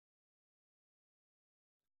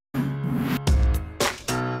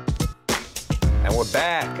we're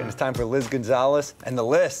back, and it's time for Liz Gonzales and the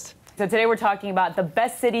list. So today we're talking about the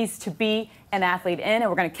best cities to be an athlete in, and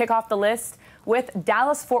we're going to kick off the list with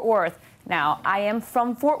Dallas-Fort Worth. Now, I am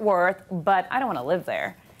from Fort Worth, but I don't want to live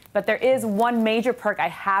there. But there is one major perk I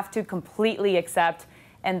have to completely accept,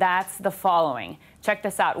 and that's the following. Check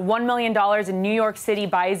this out. $1 million in New York City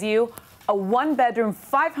buys you a one-bedroom,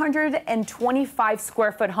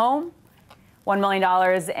 525-square-foot home. $1 million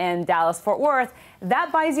in Dallas-Fort Worth.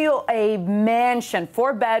 That buys you a mansion,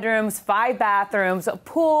 4 bedrooms, 5 bathrooms, a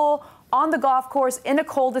pool, on the golf course, in a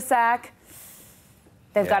cul-de-sac.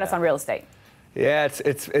 They've got us on real estate. Yeah,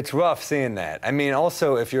 it's rough seeing that. I mean,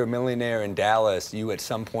 also, if you're a millionaire in Dallas, you at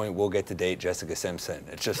some point will get to date Jessica Simpson.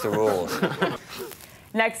 It's just the rules.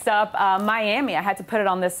 Next up, Miami. I had to put it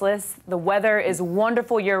on this list. The weather is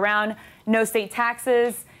wonderful year-round. No state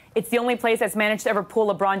taxes. It's the only place that's managed to ever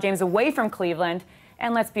pull LeBron James away from Cleveland.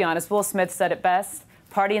 And let's be honest, Will Smith said it best.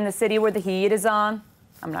 Party in the city where the heat is on.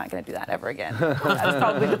 I'm not going to do that ever again. That's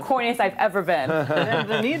probably the corniest I've ever been.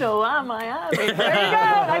 Benito, Miami. There you go.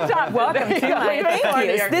 Nice job. Welcome to Miami.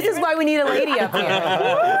 Thank you. This is why we need a lady up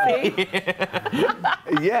here.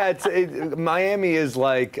 Yeah, Miami is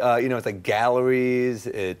like, it's like galleries.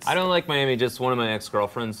 I don't like Miami. Just one of my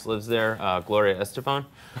ex-girlfriends lives there, Gloria Estefan.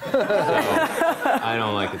 So I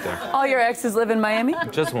don't like it there. All your exes live in Miami?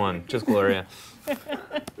 Just one, just Gloria.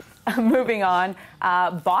 Moving on,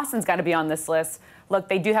 Boston's got to be on this list. Look,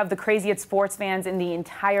 they do have the craziest sports fans in the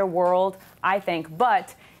entire world, I think.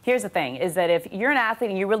 But here's the thing, is that if you're an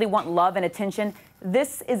athlete and you really want love and attention,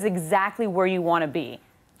 this is exactly where you want to be.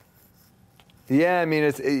 Yeah, I mean,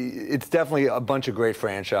 it's definitely a bunch of great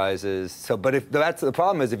franchises. So, but if that's the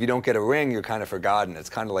problem is if you don't get a ring, you're kind of forgotten. It's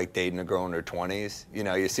kind of like dating a girl in her 20s. You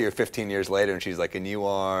know, you see her 15 years later, and she's like, and you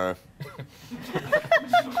are...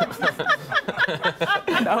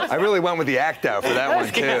 I really went with the act out for that one,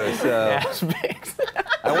 too. So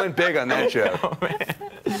I went big on that show.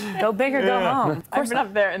 Go big or go home. I've been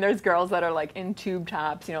up there, and there's girls that are like in tube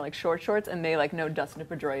tops, like short shorts, and they like know Dustin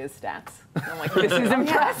Pedroia's stats. And I'm like, this is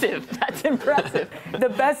impressive. That's impressive. The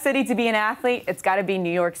best city to be an athlete, it's got to be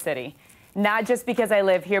New York City. Not just because I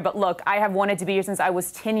live here, but look, I have wanted to be here since I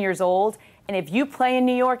was 10 years old. And if you play in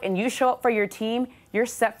New York and you show up for your team, you're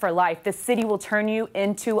set for life. This city will turn you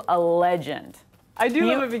into a legend. I do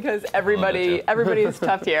love it because everybody is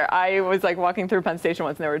tough here. I was like walking through Penn Station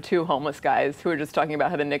once, and there were 2 homeless guys who were just talking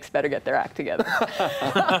about how the Knicks better get their act together.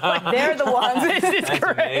 Like, they're the ones. This is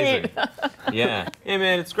great. Yeah. Hey,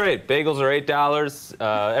 man, it's great. Bagels are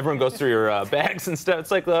 $8. Everyone goes through your bags and stuff.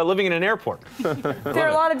 It's like living in an airport. There are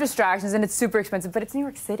a lot of distractions, and it's super expensive, but it's New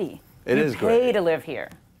York City. It is great. You pay to live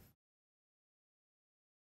here.